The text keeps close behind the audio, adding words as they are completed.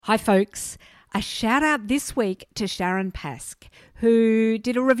Hi folks, a shout out this week to Sharon Pask, who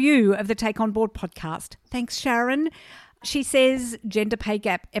did a review of the Take On Board podcast. Thanks, Sharon. She says, gender pay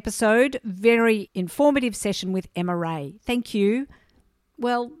gap episode, very informative session with Emma Ray. Thank you.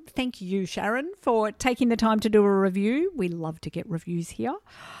 Well, thank you, Sharon, for taking the time to do a review. We love to get reviews here.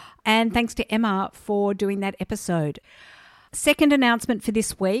 And thanks to Emma for doing that episode. Second announcement for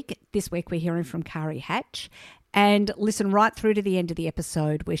this week. This week we're hearing from Kari Hatch. And listen right through to the end of the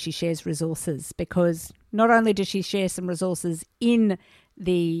episode where she shares resources, because not only does she share some resources in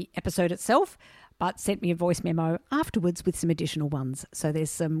the episode itself, but sent me a voice memo afterwards with some additional ones. So there's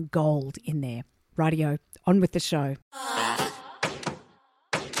some gold in there. Rightio, on with the show.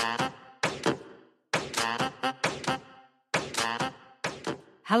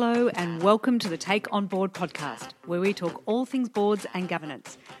 Hello and welcome to the Take On Board podcast, where we talk all things boards and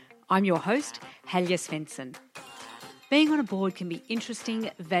governance. I'm your host, Helja Svensson. Being on a board can be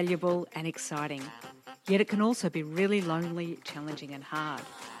interesting, valuable and exciting, yet it can also be really lonely, challenging and hard.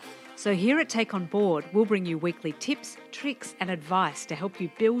 So here at Take On Board, we'll bring you weekly tips, tricks and advice to help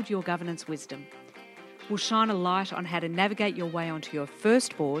you build your governance wisdom. We'll shine a light on how to navigate your way onto your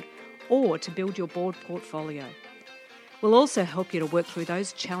first board or to build your board portfolio. We'll also help you to work through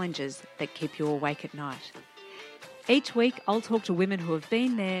those challenges that keep you awake at night. Each week, I'll talk to women who have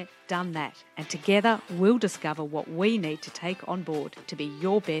been there, done that, and together we'll discover what we need to take on board to be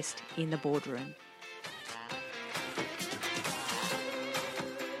your best in the boardroom.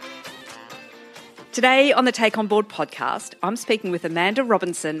 Today on the Take On Board podcast, I'm speaking with Amanda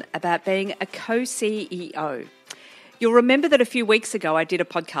Robinson about being a co-CEO. You'll remember that a few weeks ago I did a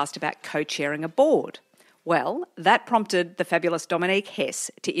podcast about co-chairing a board. Well, that prompted the fabulous Dominique Hess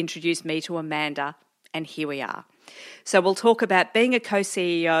to introduce me to Amanda, and here we are. So we'll talk about being a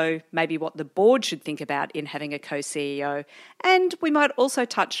co-CEO, maybe what the board should think about in having a co-CEO, and we might also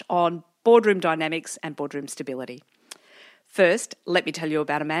touch on boardroom dynamics and boardroom stability. First, let me tell you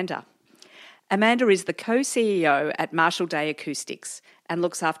about Amanda. Amanda is the co-CEO at Marshall Day Acoustics and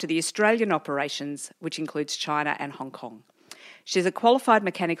looks after the Australian operations, which includes China and Hong Kong. She's a qualified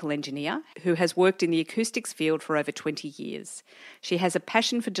mechanical engineer who has worked in the acoustics field for over 20 years. She has a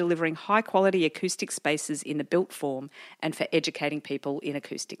passion for delivering high-quality acoustic spaces in the built form and for educating people in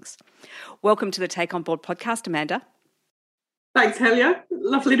acoustics. Welcome to the Take On Board podcast, Amanda. Thanks, Helja.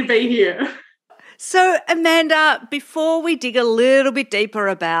 Lovely to be here. So, Amanda, before we dig a little bit deeper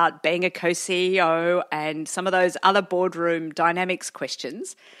about being a co-CEO and some of those other boardroom dynamics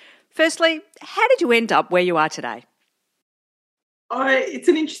questions, firstly, how did you end up where you are today? It's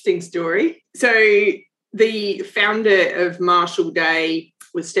an interesting story. So the founder of Marshall Day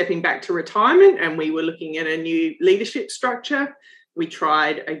was stepping back to retirement and we were looking at a new leadership structure. We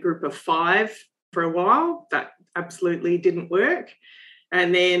tried a group of 5 for a while. That absolutely didn't work.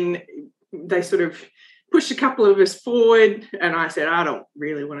 And then they sort of pushed a couple of us forward and I said, I don't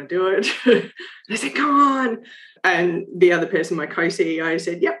really want to do it. They said, come on. And the other person, my co-CEO,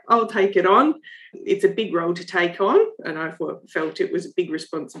 said, yep, I'll take it on. It's a big role to take on. And I felt it was a big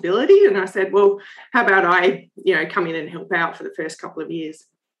responsibility. And I said, well, how about I, come in and help out for the first couple of years?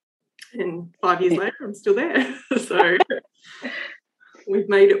 And 5 years later, I'm still there. So we've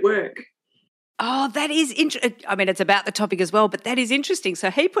made it work. Oh, that is interesting. I mean, it's about the topic as well, but that is interesting.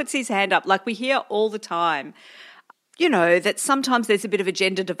 So he puts his hand up, like we hear all the time, that sometimes there's a bit of a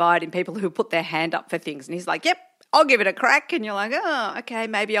gender divide in people who put their hand up for things. And he's like, yep, I'll give it a crack. And you're like, oh, okay,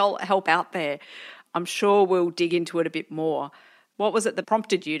 maybe I'll help out there. I'm sure we'll dig into it a bit more. What was it that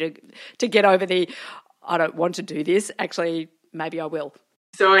prompted you to get over I don't want to do this, actually, maybe I will?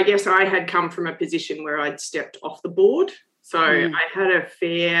 So I guess I had come from a position where I'd stepped off the board. So I had a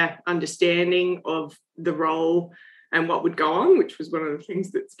fair understanding of the role and what would go on, which was one of the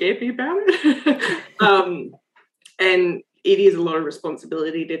things that scared me about it. And it is a lot of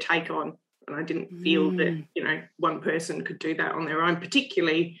responsibility to take on. And I didn't feel that, one person could do that on their own,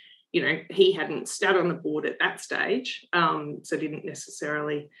 particularly, he hadn't sat on the board at that stage, so didn't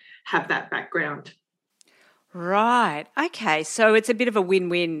necessarily have that background. Right. Okay. So it's a bit of a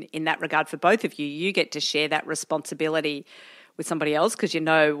win-win in that regard for both of you. You get to share that responsibility with somebody else because you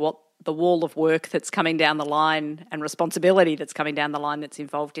know what the wall of work that's coming down the line and responsibility that's coming down the line that's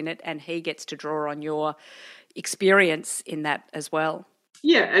involved in it, and he gets to draw on your experience in that as well.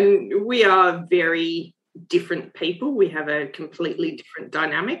 Yeah, and we are very different people. We have a completely different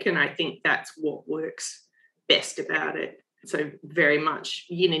dynamic, and I think that's what works best about it. So very much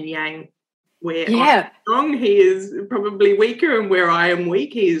yin and yang. Where I'm strong, he is probably weaker, and where I am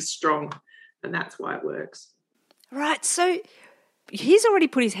weak, he is strong. And that's why it works. Right. So he's already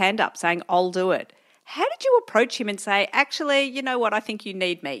put his hand up saying, I'll do it. How did you approach him and say, actually, you know what, I think you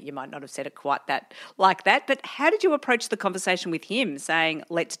need me? You might not have said it quite that like that, but how did you approach the conversation with him saying,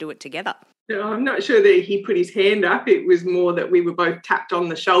 let's do it together? No, I'm not sure that he put his hand up. It was more that we were both tapped on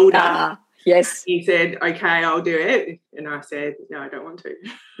the shoulder. Yes. He said, okay, I'll do it. And I said, no, I don't want to.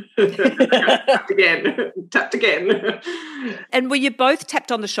 Tapped again. And were you both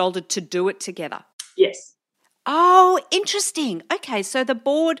tapped on the shoulder to do it together? Yes. Oh, interesting. Okay, so the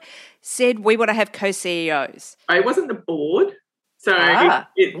board said we want to have co-CEOs. It wasn't the board. So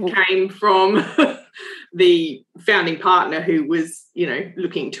it came from the founding partner who was,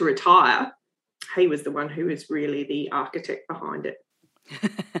 looking to retire. He was the one who was really the architect behind it.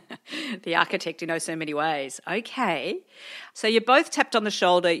 The architect in so many ways. Okay. So you're both tapped on the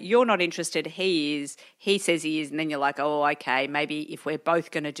shoulder. You're not interested. He is. He says he is. And then you're like, oh, okay, maybe if we're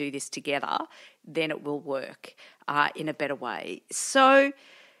both going to do this together, then it will work in a better way. So,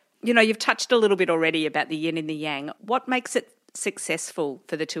 you've touched a little bit already about the yin and the yang. What makes it successful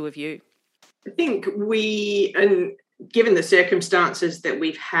for the two of you? I think given the circumstances that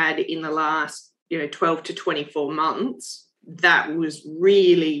we've had in the last, 12 to 24 months, that was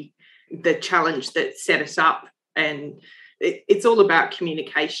really the challenge that set us up. And it's all about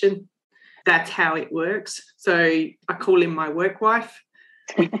communication. That's how it works. So I call him my work wife.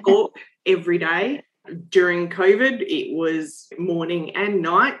 We talk every day. During COVID, it was morning and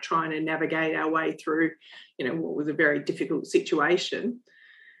night trying to navigate our way through, what was a very difficult situation.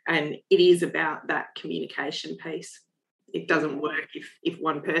 And it is about that communication piece. It doesn't work if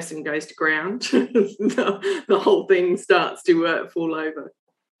one person goes to ground. the whole thing starts to fall over.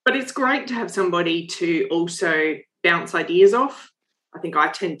 But it's great to have somebody to also bounce ideas off. I think I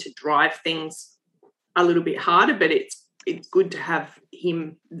tend to drive things a little bit harder, but it's good to have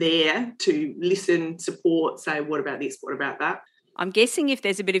him there to listen, support, say, what about this, what about that? I'm guessing if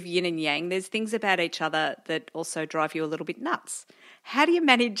there's a bit of yin and yang, there's things about each other that also drive you a little bit nuts. How do you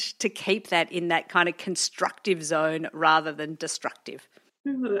manage to keep that in that kind of constructive zone rather than destructive?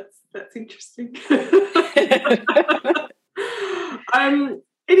 Oh, that's interesting.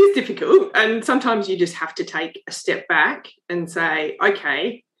 It is difficult, and sometimes you just have to take a step back and say,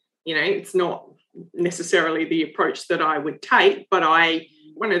 okay, it's not necessarily the approach that I would take, but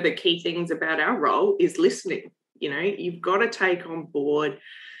one of the key things about our role is listening. You've got to take on board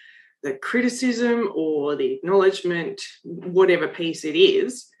the criticism or the acknowledgement, whatever piece it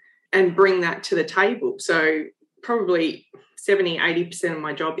is, and bring that to the table. So probably 70, 80% of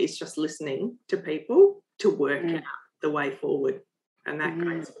my job is just listening to people to work out the way forward. And that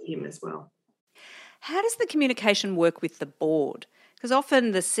goes for him as well. How does the communication work with the board? Because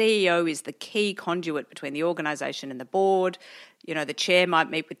often the CEO is the key conduit between the organisation and the board. The chair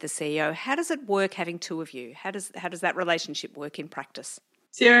might meet with the CEO. How does it work having two of you? How does that relationship work in practice?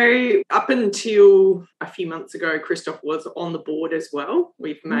 So up until a few months ago, Christoph was on the board as well.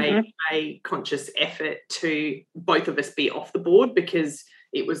 We've made a conscious effort to both of us be off the board because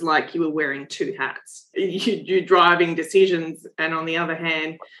it was like you were wearing two hats. You're driving decisions, and on the other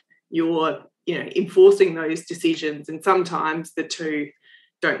hand, you're enforcing those decisions, and sometimes the two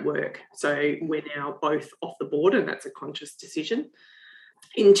don't work. So we're now both off the board, and that's a conscious decision.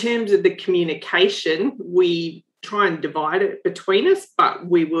 In terms of the communication, we try and divide it between us, but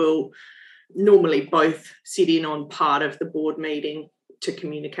we will normally both sit in on part of the board meeting to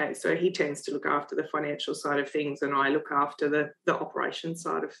communicate. So he tends to look after the financial side of things and I look after the operations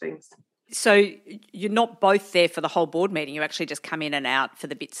side of things. So you're not both there for the whole board meeting, you actually just come in and out for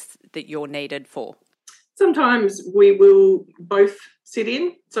the bits that you're needed for? Sometimes we will both sit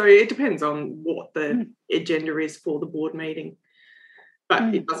in. So it depends on what the agenda is for the board meeting.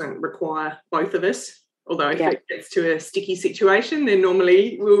 But it doesn't require both of us. Although if it gets to a sticky situation, then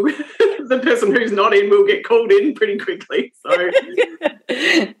normally the person who's not in will get called in pretty quickly.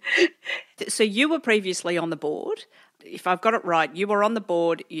 So you were previously on the board. If I've got it right, you were on the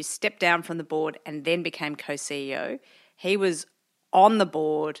board, you stepped down from the board and then became co-CEO. He was on the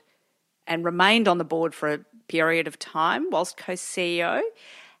board and remained on the board for a period of time whilst co-CEO.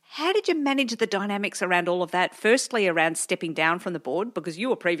 How did you manage the dynamics around all of that? Firstly, around stepping down from the board, because you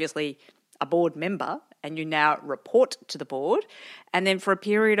were previously a board member and you now report to the board. And then for a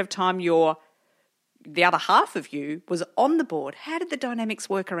period of time, the other half of you was on the board. How did the dynamics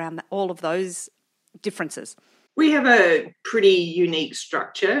work around all of those differences? We have a pretty unique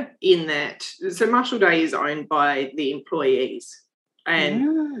structure in that, so Marshall Day is owned by the employees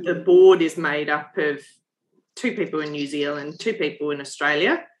and the board is made up of two people in New Zealand, two people in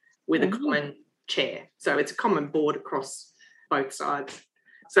Australia with a common chair. So it's a common board across both sides.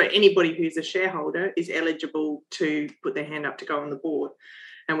 So anybody who's a shareholder is eligible to put their hand up to go on the board.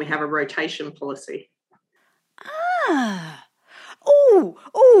 And we have a rotation policy. Ah.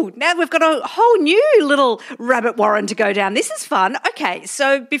 Oh, now we've got a whole new little rabbit warren to go down. This is fun. Okay,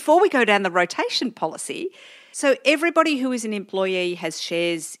 so before we go down the rotation policy, so everybody who is an employee has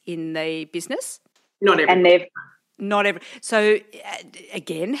shares in the business? Not everybody. And they've Not every. So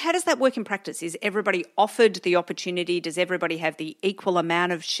again, how does that work in practice? Is everybody offered the opportunity? Does everybody have the equal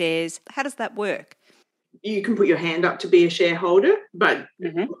amount of shares? How does that work? You can put your hand up to be a shareholder, but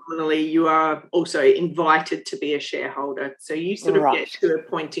normally you are also invited to be a shareholder. So you sort of get to a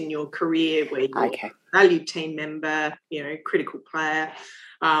point in your career where you're a valued team member, critical player.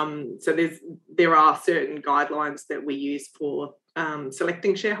 So there are certain guidelines that we use for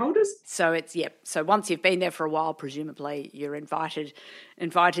selecting shareholders. So So once you've been there for a while, presumably you're invited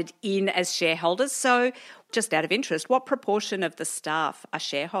in as shareholders. So just out of interest, what proportion of the staff are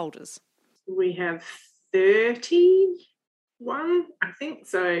shareholders? We have 31, I think.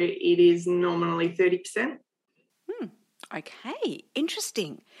 So it is nominally 30%. Okay,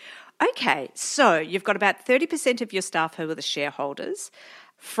 interesting. Okay, so you've got about 30% of your staff who are the shareholders.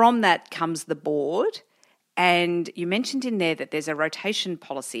 From that comes the board. And you mentioned in there that there's a rotation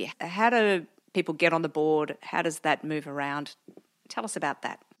policy. How do people get on the board? How does that move around? Tell us about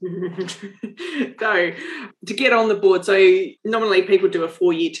that. So to get on the board, so normally people do a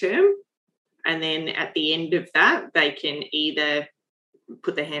 4-year term. And then at the end of that, they can either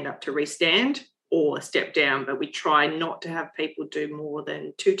put their hand up to restand or step down. But we try not to have people do more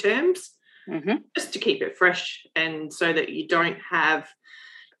than 2 terms, just to keep it fresh and so that you don't have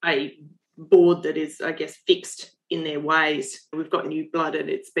a board that is, I guess, fixed in their ways. We've got new blood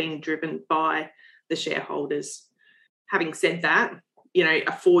and it's being driven by the shareholders. Having said that,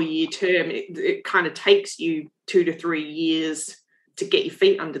 a 4-year term, it kind of takes you 2 to 3 years to get your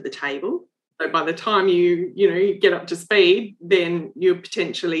feet under the table. So by the time you get up to speed, then you're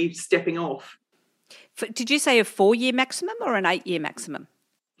potentially stepping off. Did you say a 4-year maximum or an 8-year maximum?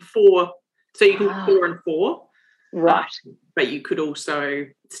 4. So you can 4 and 4. Right. But you could also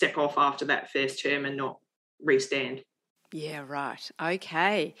step off after that first term and not restand. Yeah, right.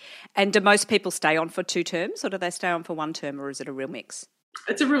 Okay. And do most people stay on for 2 terms or do they stay on for 1 term, or is it a real mix?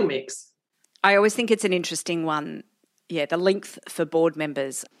 It's a real mix. I always think it's an interesting one. Yeah, the length for board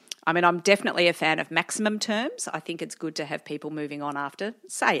members. I mean, I'm definitely a fan of maximum terms. I think it's good to have people moving on after,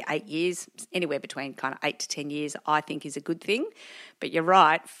 say, 8 years, anywhere between kind of 8 to 10 years, I think is a good thing. But you're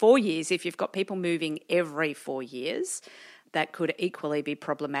right, 4 years, if you've got people moving every 4 years, that could equally be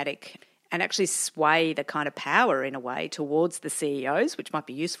problematic and actually sway the kind of power in a way towards the CEOs, which might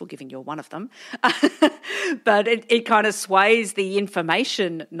be useful given you're one of them. But it kind of sways the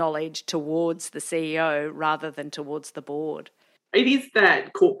information knowledge towards the CEO rather than towards the board. It is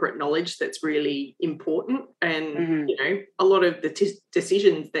that corporate knowledge that's really important. And, a lot of the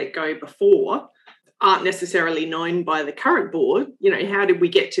decisions that go before aren't necessarily known by the current board. How did we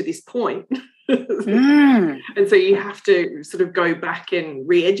get to this point? And so you have to sort of go back and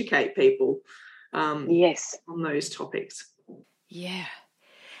re-educate people on those topics. Yeah.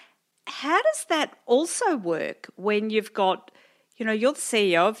 How does that also work when you've got, you're the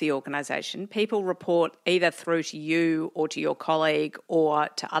CEO of the organisation, people report either through to you or to your colleague or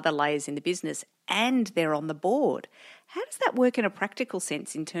to other layers in the business, and they're on the board. How does that work in a practical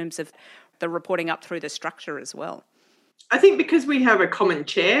sense in terms of the reporting up through the structure as well? I think because we have a common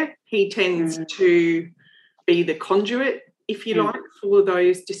chair, he tends to be the conduit, if you like, for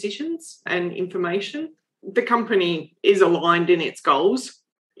those decisions and information. The company is aligned in its goals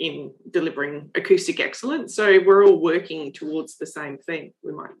in delivering acoustic excellence, so we're all working towards the same thing.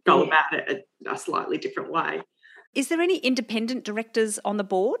 We might go about it a slightly different way. Is there any independent directors on the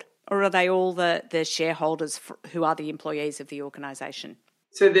board, or are they all the shareholders who are the employees of the organisation?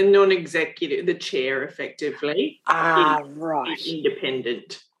 So the non-executive, the chair effectively, is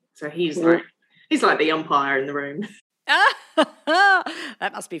independent. So he's like the umpire in the room.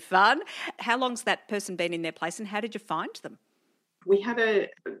 That must be fun. How long's that person been in their place and how did you find them? We had a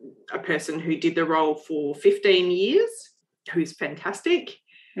person who did the role for 15 years, who's fantastic,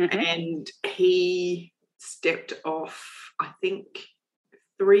 and he stepped off, I think,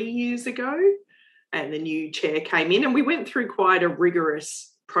 3 years ago, and the new chair came in and we went through quite a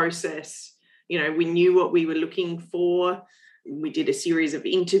rigorous process. We knew what we were looking for. We did a series of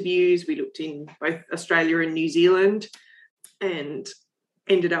interviews. We looked in both Australia and New Zealand and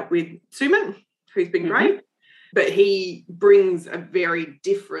ended up with Sumit, who's been great. But he brings a very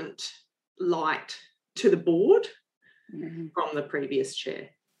different light to the board from the previous chair.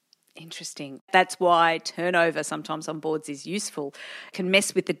 Interesting. That's why turnover sometimes on boards is useful. Can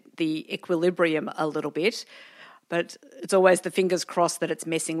mess with the equilibrium a little bit. but it's always the fingers crossed that it's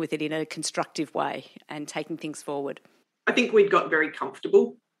messing with it in a constructive way and taking things forward. I think we'd got very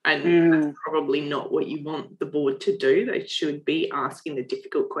comfortable, and that's probably not what you want the board to do. They should be asking the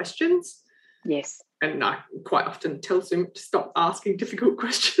difficult questions. Yes. And I quite often tell him to stop asking difficult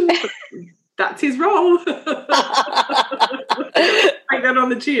questions. That's his role. Take that on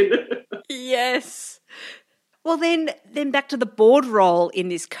the chin. Yes. Well, then back to the board role in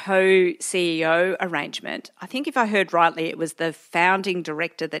this co-CEO arrangement. I think if I heard rightly, it was the founding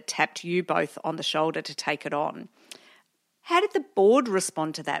director that tapped you both on the shoulder to take it on. How did the board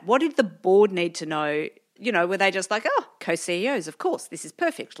respond to that? What did the board need to know? You know, were they just like, oh, co-CEOs, of course, this is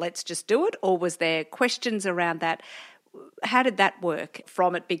perfect, let's just do it? Or was there questions around that? How did that work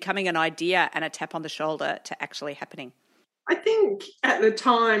from it becoming an idea and a tap on the shoulder to actually happening? I think at the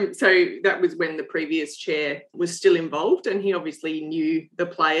time, so that was when the previous chair was still involved, and he obviously knew the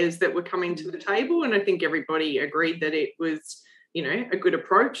players that were coming to the table, and I think everybody agreed that it was, you know, a good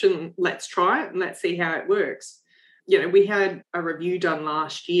approach, and let's try it and let's see how it works. You know, we had a review done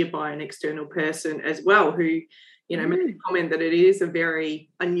last year by an external person as well who, you know, made a comment that it is a very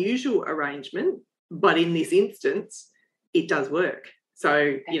unusual arrangement, but in this instance, it does work.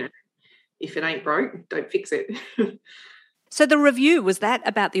 So, you know, if it ain't broke, don't fix it. So the review, was that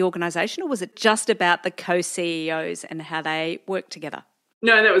about the organisation or was it just about the co-CEOs and how they work together?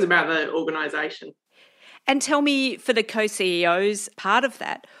 No, that was about the organisation. And tell me, for the co-CEOs part of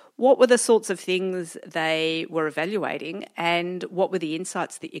that, what were the sorts of things they were evaluating and what were the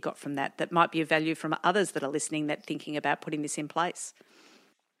insights that you got from that might be of value from others that are listening that thinking about putting this in place?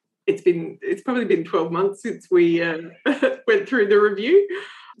 It's probably been 12 months since we went through the review.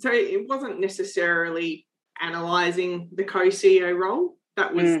 So it wasn't necessarily analysing the co-CEO role.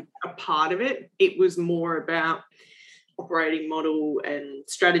 That was a part of it. It was more about operating model and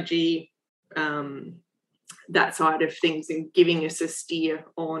strategy, that side of things, and giving us a steer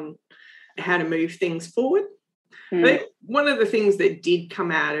on how to move things forward. But one of the things that did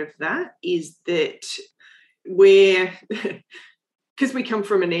come out of that is that because we come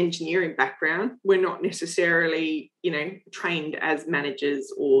from an engineering background, we're not necessarily, you know, trained as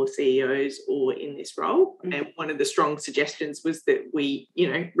managers or CEOs or in this role. And one of the strong suggestions was that we,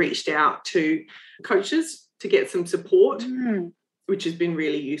 you know, reached out to coaches to get some support, which has been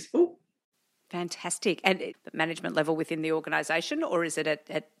really useful. Fantastic. And at the management level within the organisation, or is it at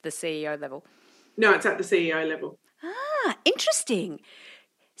the CEO level? No, it's at the CEO level. Ah, interesting.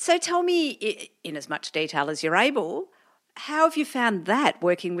 So tell me, in as much detail as you're able, how have you found that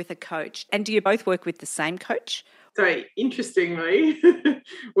working with a coach? And do you both work with the same coach? So interestingly,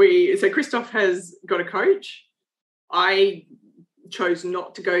 Christoph has got a coach. I chose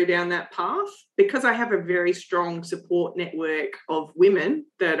not to go down that path because I have a very strong support network of women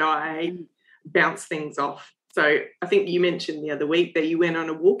that I bounce things off. So I think you mentioned the other week that you went on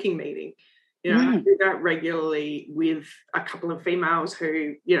a walking meeting. You know, I do that regularly with a couple of females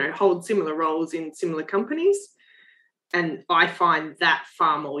who, you know, hold similar roles in similar companies. And I find that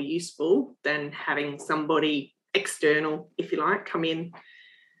far more useful than having somebody external, if you like, come in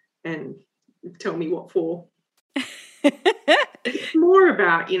and tell me what for. It's more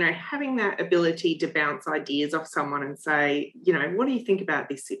about, you know, having that ability to bounce ideas off someone and say, you know, what do you think about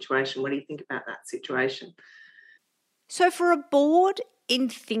this situation? What do you think about that situation? So for a board in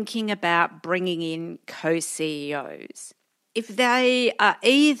thinking about bringing in co-CEOs, if they are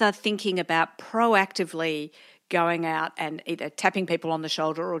either thinking about proactively going out and either tapping people on the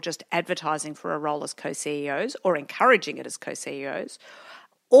shoulder or just advertising for a role as co-CEOs or encouraging it as co-CEOs,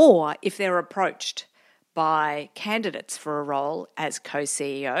 or if they're approached by candidates for a role as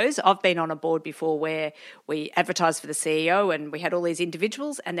co-CEOs. I've been on a board before where we advertised for the CEO and we had all these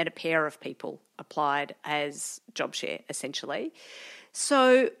individuals and then a pair of people applied as job share, essentially.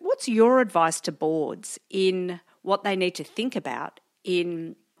 So what's your advice to boards in what they need to think about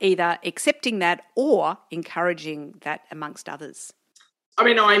in either accepting that or encouraging that amongst others? I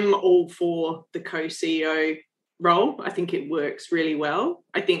mean, I'm all for the co-CEO role. I think it works really well.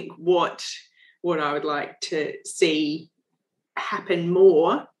 I think what I would like to see happen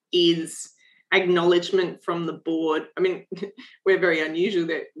more is acknowledgement from the board. I mean, we're very unusual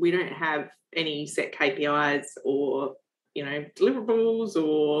that we don't have any set KPIs or, you know, deliverables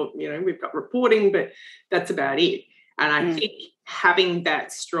or, you know, we've got reporting, but that's about it. And I think having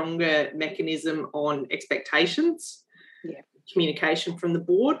that stronger mechanism on expectations, communication from the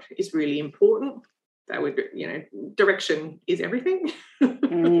board is really important. That would, you know, direction is everything.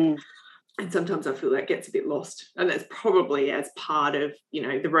 And sometimes I feel that gets a bit lost. And that's probably as part of, you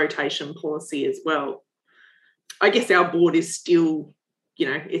know, the rotation policy as well. I guess our board is still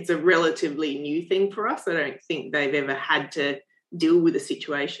it's a relatively new thing for us. I don't think they've ever had to deal with a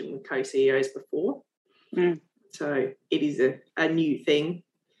situation with co-CEOs before. So it is a new thing,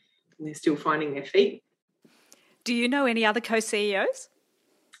 and they're still finding their feet. Do you know any other co-CEOs?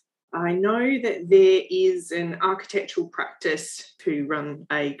 I know that there is an architectural practice who run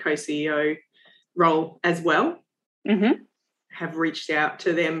a co-CEO role as well. Mm-hmm. Have reached out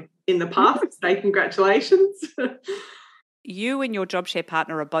to them in the past to say congratulations. You and your job share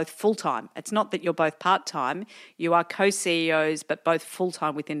partner are both full-time. It's not that you're both part-time. You are co-CEOs, but both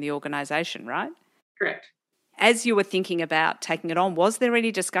full-time within the organisation, right? Correct. As you were thinking about taking it on, was there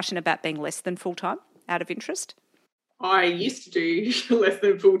any discussion about being less than full-time out of interest? I used to do less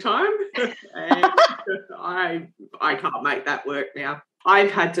than full-time, and I can't make that work now.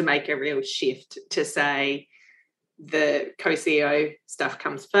 I've had to make a real shift to say the co-CEO stuff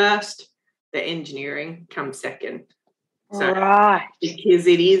comes first, the engineering comes second. So, right. Because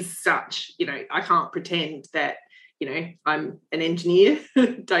it is such, I can't pretend that, I'm an engineer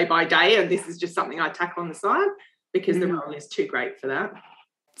day by day and this is just something I tack on the side, because the role is too great for that.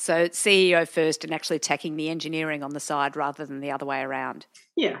 So CEO first and actually tackling the engineering on the side rather than the other way around.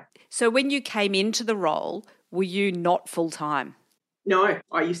 Yeah. So when you came into the role, were you not full-time? No,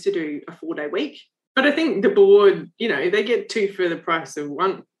 I used to do a 4-day week. But I think the board, they get 2 for the price of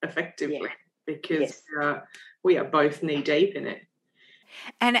 1 effectively, because we are both knee deep in it.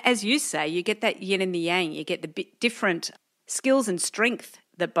 And as you say, you get that yin and the yang, you get the different skills and strength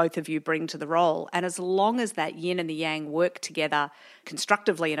that both of you bring to the role. And as long as that yin and the yang work together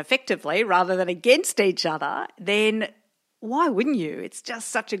constructively and effectively rather than against each other, then why wouldn't you? It's just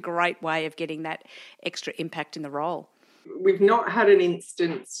such a great way of getting that extra impact in the role. We've not had an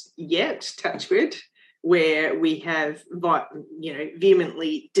instance yet, touch wood, where we have,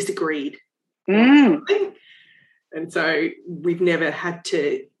 vehemently disagreed on something. And so we've never had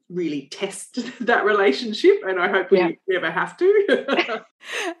to really test that relationship, and I hope we never have to.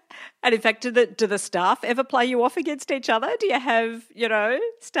 And in fact, do the staff ever play you off against each other? Do you have,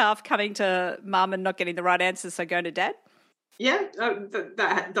 staff coming to mum and not getting the right answers, so going to dad? Yeah,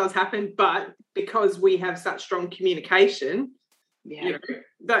 that does happen, but because we have such strong communication,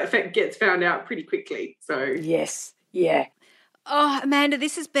 that effect gets found out pretty quickly. So yes, yeah. Oh, Amanda,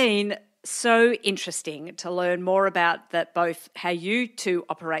 this has been so interesting to learn more about that, both how you two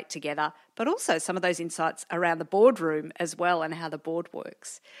operate together, but also some of those insights around the boardroom as well and how the board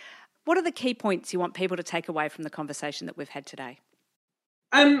works. What are the key points you want people to take away from the conversation that we've had today?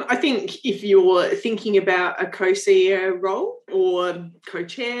 I think if you're thinking about a co-CEO role or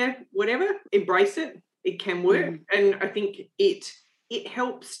co-chair, whatever, embrace it. It can work. And I think it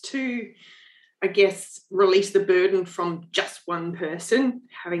helps to, I guess, release the burden from just one person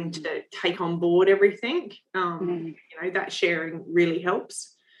having to take on board everything. That sharing really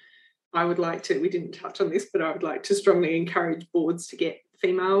helps. I would like to, we didn't touch on this, but I would like to strongly encourage boards to get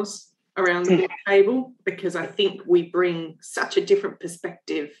females around the board table, because I think we bring such a different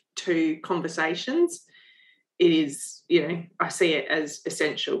perspective to conversations. It is, I see it as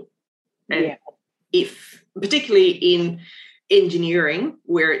essential. And if, particularly in engineering,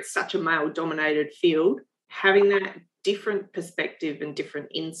 where it's such a male-dominated field, having that different perspective and different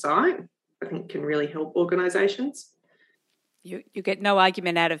insight, I think, can really help organisations. You get no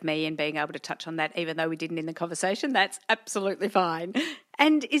argument out of me in being able to touch on that, even though we didn't in the conversation. That's absolutely fine.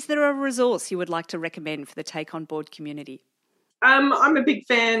 And is there a resource you would like to recommend for the Take On Board community? I'm a big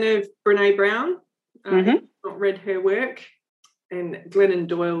fan of Brené Brown. I've not read her work. And Glennon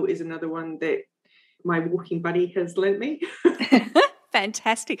Doyle is another one that my walking buddy has lent me.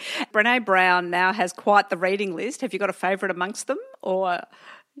 Fantastic. Brené Brown now has quite the reading list. Have you got a favourite amongst them, or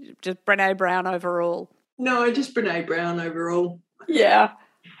just Brené Brown overall? No, just Brené Brown overall. Yeah.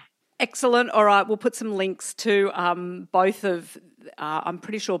 Excellent. All right, we'll put some links to both of, I'm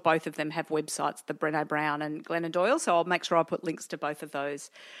pretty sure both of them have websites, the Brené Brown and Glennon Doyle, so I'll make sure I put links to both of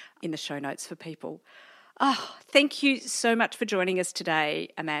those in the show notes for people. Oh, thank you so much for joining us today,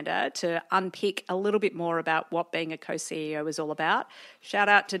 Amanda, to unpick a little bit more about what being a co-CEO is all about. Shout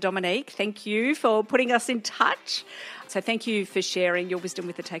out to Dominique. Thank you for putting us in touch. So thank you for sharing your wisdom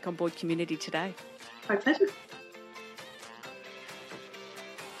with the Take On Board community today. My pleasure.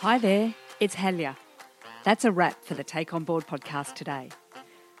 Hi there, it's Helia. That's a wrap for the Take On Board podcast today.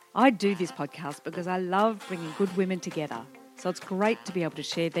 I do this podcast because I love bringing good women together. So it's great to be able to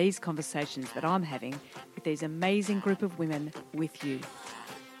share these conversations that I'm having with these amazing group of women with you.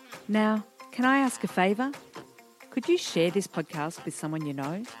 Now, can I ask a favour? Could you share this podcast with someone you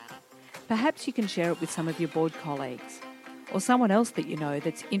know? Perhaps you can share it with some of your board colleagues or someone else that you know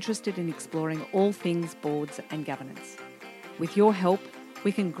that's interested in exploring all things boards and governance. With your help,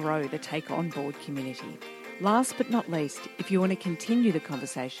 we can grow the Take On Board community. Last but not least, if you want to continue the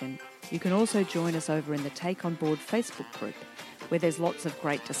conversation, you can also join us over in the Take On Board Facebook group, where there's lots of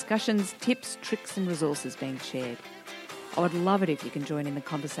great discussions, tips, tricks and resources being shared. I would love it if you can join in the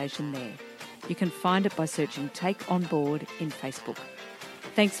conversation there. You can find it by searching Take On Board in Facebook.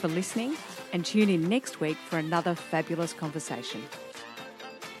 Thanks for listening, and tune in next week for another fabulous conversation.